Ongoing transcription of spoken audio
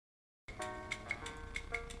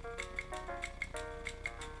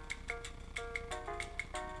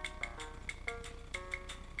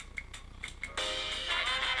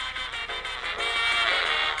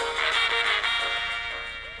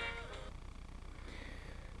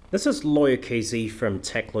This is Lawyer KZ from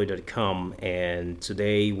Techloy.com, and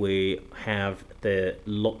today we have the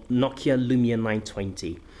Nokia Lumia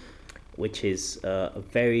 920, which is a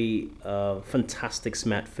very fantastic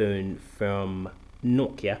smartphone from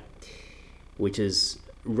Nokia, which is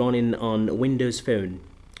running on Windows Phone,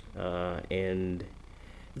 and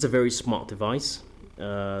it's a very smart device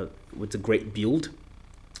with a great build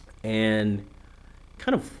and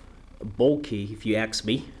kind of bulky, if you ask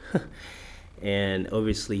me. And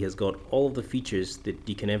obviously has got all of the features that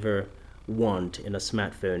you can ever want in a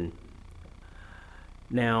smartphone.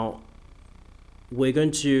 Now, we're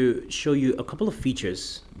going to show you a couple of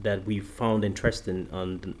features that we found interesting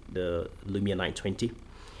on the Lumia 920.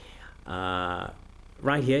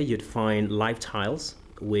 Right here, you'd find live tiles,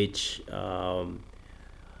 which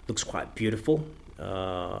looks quite beautiful.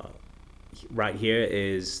 Right here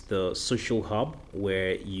is the social hub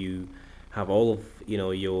where you have all of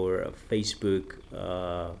your Facebook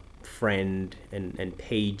friend and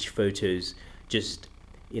page photos just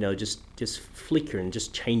just flickering,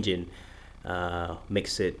 just changing,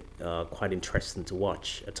 makes it quite interesting to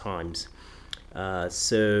watch at times.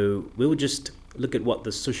 So we'll just look at what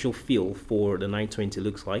the social feel for the 920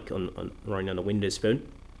 looks like on running on a Windows Phone.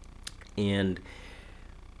 And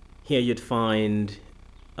here you'd find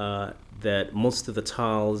that most of the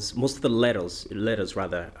tiles, most of the letters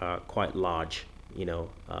rather, are quite large,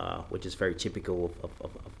 which is very typical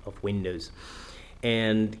of Windows.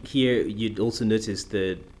 And here you'd also notice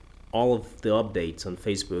that all of the updates on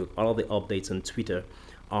Facebook, all of the updates on Twitter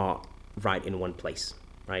are right in one place,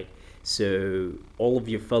 right? So all of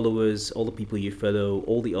your followers, all the people you follow,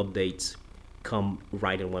 all the updates come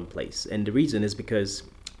right in one place. And the reason is because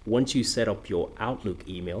once you set up your Outlook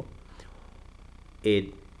email,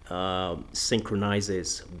 it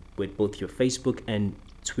synchronizes with both your Facebook and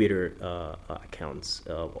Twitter accounts.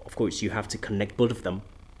 Of course, you have to connect both of them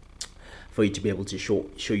for you to be able to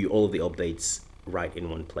show you all of the updates right in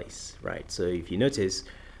one place, right? So if you notice,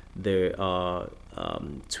 there are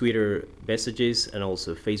Twitter messages and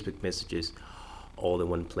also Facebook messages all in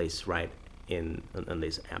one place, right in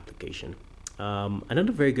this application.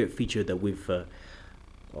 Another very good feature that we've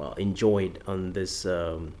enjoyed on this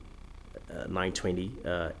 920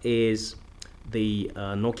 is the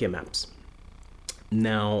Nokia maps.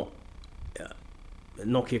 Now,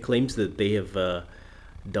 Nokia claims that they have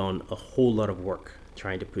done a whole lot of work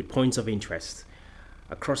trying to put points of interest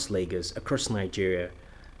across Lagos, across Nigeria,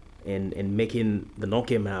 and making the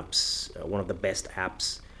Nokia maps one of the best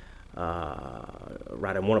apps,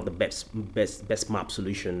 rather one of the best map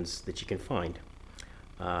solutions that you can find.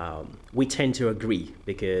 We tend to agree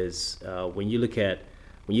because when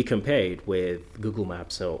you compare it with Google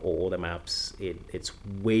Maps or other maps, it's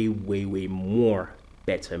way more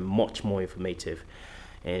better, much more informative,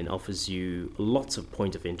 and offers you lots of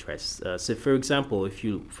points of interest. So for example, if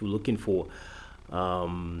you're looking for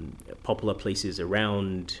popular places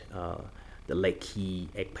around the Lekki,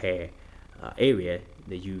 Ekpe area,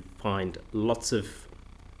 that you find lots of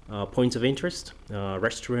points of interest,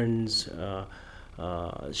 restaurants,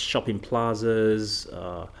 shopping plazas,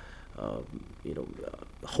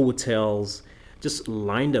 hotels, just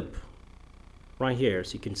lined up right here,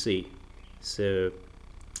 as you can see. So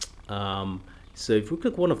so if we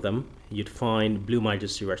click one of them, you'd find Blue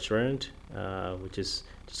Majesty Restaurant, which is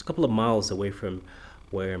just a couple of miles away from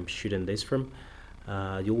where I'm shooting this from.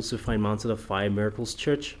 You also find Mountain of Fire Miracles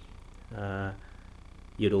Church.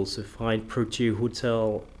 You'd also find Protea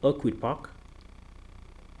Hotel, Oakwood Park,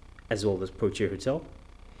 as well as Protea Hotel.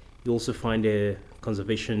 You also find a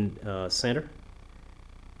conservation center,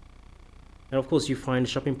 and of course you find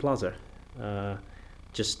shopping plaza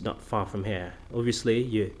just not far from here.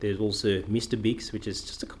 Obviously there's also Mr. Biggs, which is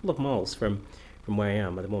just a couple of miles from where I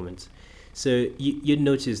am at the moment. So you'd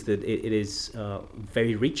notice that it is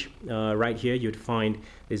very rich. Right here you'd find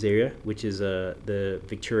this area, which is the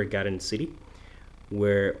Victoria Garden City,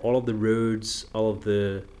 where all of the roads, all of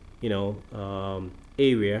the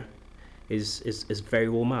area is very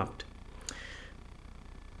well mapped.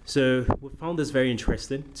 So we found this very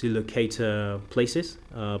interesting to locate places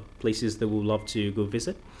that we would love to go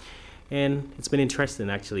visit, and it's been interesting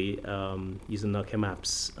actually using Nokia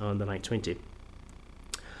Maps on the 920.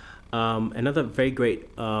 Another very great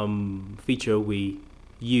feature we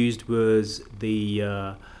used was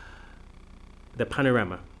the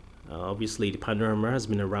panorama. Obviously, the panorama has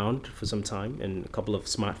been around for some time in a couple of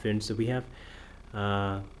smartphones that we have,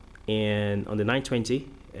 and on the 920,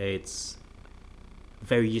 it's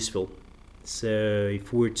very useful. So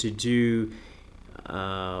if we were to do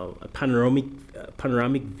a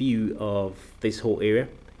panoramic view of this whole area,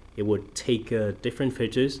 it would take different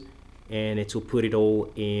photos and it will put it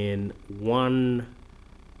all in one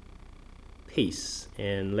piece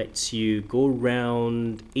and lets you go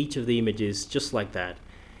around each of the images just like that,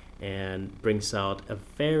 and brings out a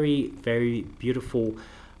very, very beautiful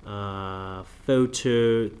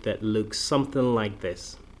photo that looks something like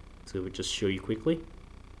this. So we'll just show you quickly.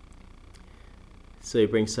 So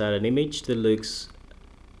it brings out an image that looks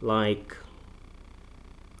like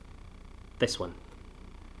this one.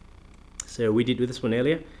 So we did with this one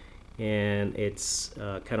earlier, and it's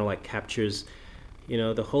kind of like captures, you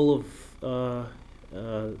know, the whole of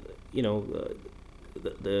you know,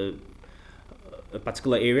 the a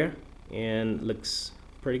particular area, and looks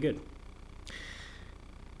pretty good.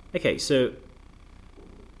 Okay, so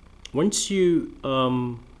once you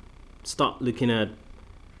start looking at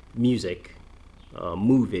music,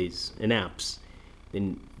 movies and apps,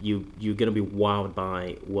 then you're gonna be wowed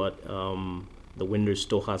by what the Windows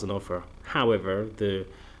Store has on offer. However, there are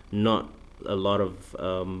not a lot of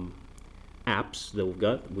apps that we've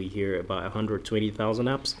got. We hear about 120,000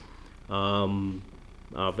 apps are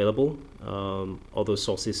available. Other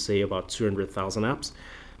sources say about 200,000 apps,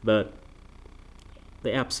 but the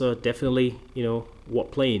apps are definitely, you know,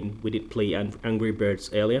 worth playing. We did play Angry Birds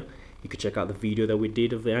earlier. You could check out the video that we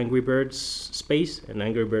did of the Angry Birds Space and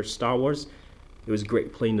Angry Birds Star Wars. It was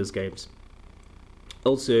great playing those games.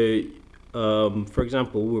 Also, for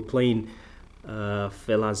example, we were playing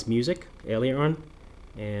Fela's music earlier on,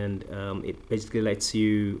 and it basically lets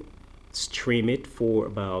you stream it for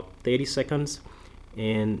about 30 seconds,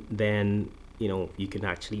 and then, you know, you can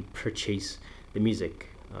actually purchase the music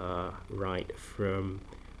right from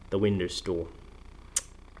the Windows Store.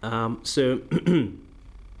 So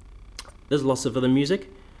there's lots of other music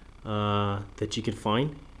that you can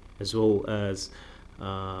find, as well as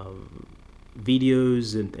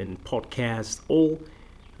videos and podcasts, all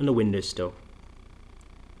on the Windows Store.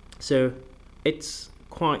 So it's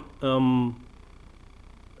quite a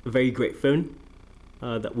very great phone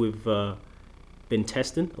that we've been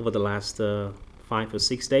testing over the last 5 or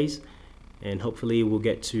 6 days, and hopefully we'll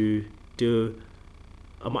get to do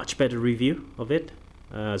a much better review of it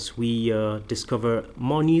as we discover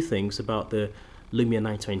more new things about the Lumia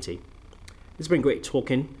 920. It's been great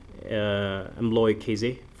talking. I'm Lloyd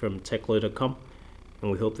Casey from Techloy.com,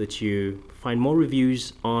 and we hope that you find more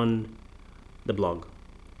reviews on the blog.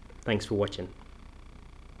 Thanks for watching.